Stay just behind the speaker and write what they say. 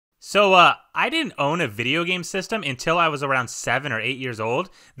I didn't own a video game system until I was around 7 or 8 years old,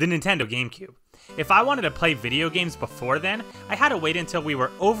 the Nintendo GameCube. If I wanted to play video games before then, I had to wait until we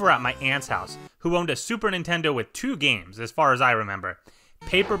were over at my aunt's house, who owned a Super Nintendo with 2 games, as far as I remember.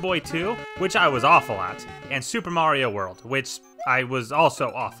 Paperboy 2, which I was awful at, and Super Mario World, which I was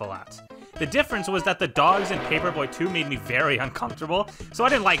also awful at. The difference was that the dogs in Paperboy 2 made me very uncomfortable, so I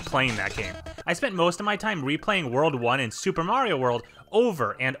didn't like playing that game. I spent most of my time replaying World 1 and Super Mario World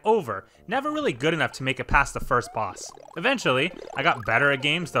over and over, never really good enough to make it past the first boss. Eventually, I got better at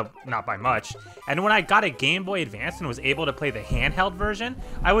games, though not by much, and when I got a Game Boy Advance and was able to play the handheld version,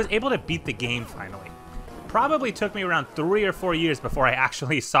 I was able to beat the game finally. Probably took me around 3 or 4 years before I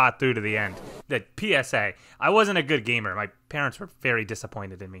actually saw it through to the end. The PSA, I wasn't a good gamer. My parents were very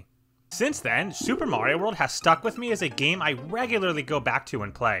disappointed in me. Since then, Super Mario World has stuck with me as a game I regularly go back to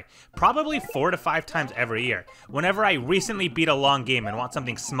and play, probably 4 to 5 times every year, whenever I recently beat a long game and want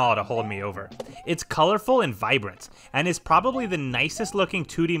something small to hold me over. It's colorful and vibrant, and is probably the nicest looking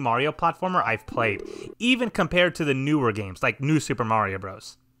 2D Mario platformer I've played, even compared to the newer games like New Super Mario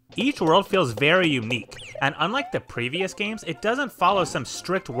Bros. Each world feels very unique, and unlike the previous games, it doesn't follow some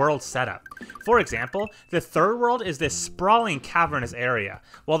strict world setup. For example, the third world is this sprawling cavernous area,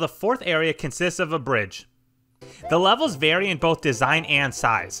 while the fourth area consists of a bridge. The levels vary in both design and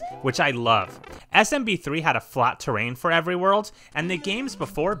size, which I love. SMB3 had a flat terrain for every world, and the games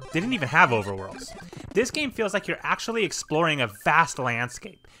before didn't even have overworlds. This game feels like you're actually exploring a vast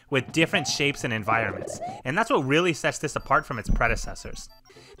landscape, with different shapes and environments, and that's what really sets this apart from its predecessors.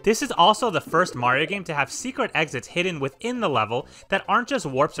 This is also the first Mario game to have secret exits hidden within the level that aren't just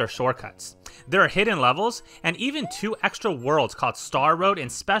warps or shortcuts. There are hidden levels, and even 2 extra worlds called Star Road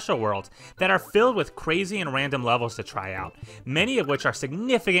and Special World that are filled with crazy and random levels to try out, many of which are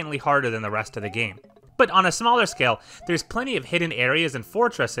significantly harder than the rest of the game. But on a smaller scale, there's plenty of hidden areas and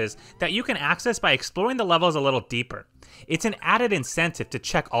fortresses that you can access by exploring the levels a little deeper. It's an added incentive to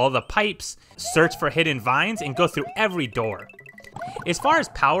check all the pipes, search for hidden vines, and go through every door. As far as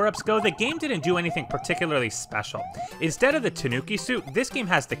power-ups go, the game didn't do anything particularly special. Instead of the Tanuki suit, this game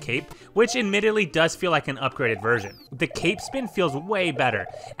has the cape, which admittedly does feel like an upgraded version. The cape spin feels way better,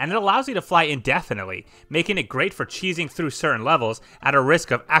 and it allows you to fly indefinitely, making it great for cheesing through certain levels at a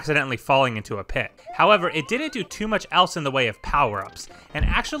risk of accidentally falling into a pit. However, it didn't do too much else in the way of power-ups, and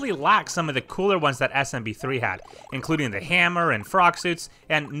actually lacked some of the cooler ones that SMB3 had, including the hammer and frog suits,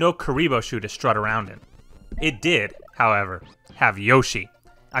 and no Karibo shoe to strut around in. It did, however, have Yoshi.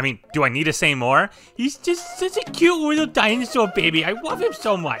 I mean, do I need to say more? He's just such a cute little dinosaur baby. I love him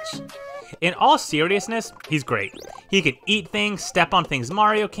so much. In all seriousness, he's great. He can eat things, step on things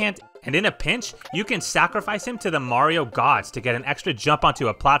Mario can't, and in a pinch, you can sacrifice him to the Mario gods to get an extra jump onto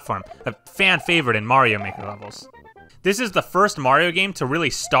a platform, a fan favorite in Mario Maker levels. This is the first Mario game to really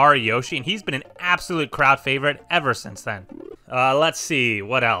star Yoshi, and he's been an absolute crowd favorite ever since then. Let's see,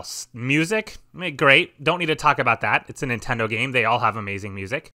 what else? Music? Great, don't need to talk about that. It's a Nintendo game, they all have amazing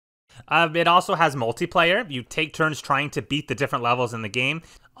music. It also has multiplayer. You take turns trying to beat the different levels in the game.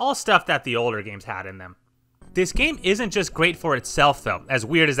 All stuff that the older games had in them. This game isn't just great for itself though, as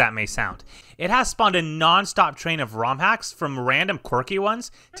weird as that may sound. It has spawned a non-stop train of ROM hacks, from random quirky ones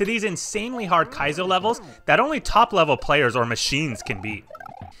to these insanely hard Kaizo levels that only top level players or machines can beat.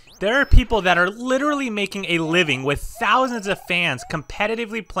 There are people that are literally making a living with thousands of fans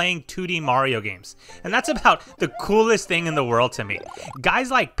competitively playing 2D Mario games. And that's about the coolest thing in the world to me.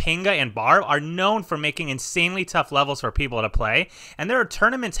 Guys like Pinga and Barb are known for making insanely tough levels for people to play, and there are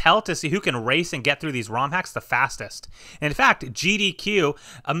tournaments held to see who can race and get through these ROM hacks the fastest. In fact, GDQ,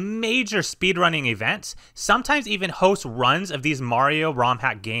 a major speedrunning event, sometimes even hosts runs of these Mario ROM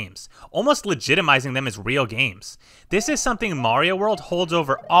hack games, almost legitimizing them as real games. This is something Mario World holds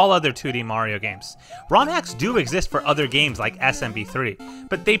over all other 2D Mario games. ROM hacks do exist for other games like SMB3,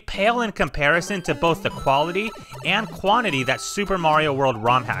 but they pale in comparison to both the quality and quantity that Super Mario World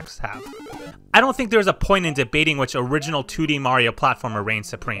ROM hacks have. I don't think there's a point in debating which original 2D Mario platformer reigns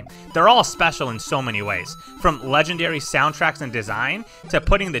supreme. They're all special in so many ways, from legendary soundtracks and design to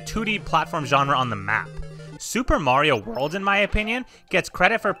putting the 2D platform genre on the map. Super Mario World, in my opinion, gets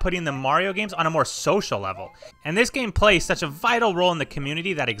credit for putting the Mario games on a more social level, and this game plays such a vital role in the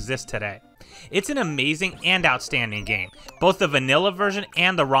community that exists today. It's an amazing and outstanding game, both the vanilla version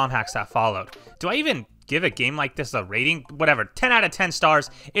and the ROM hacks that followed. Do I even give a game like this a rating? Whatever, 10 out of 10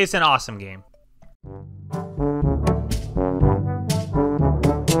 stars, it's an awesome game.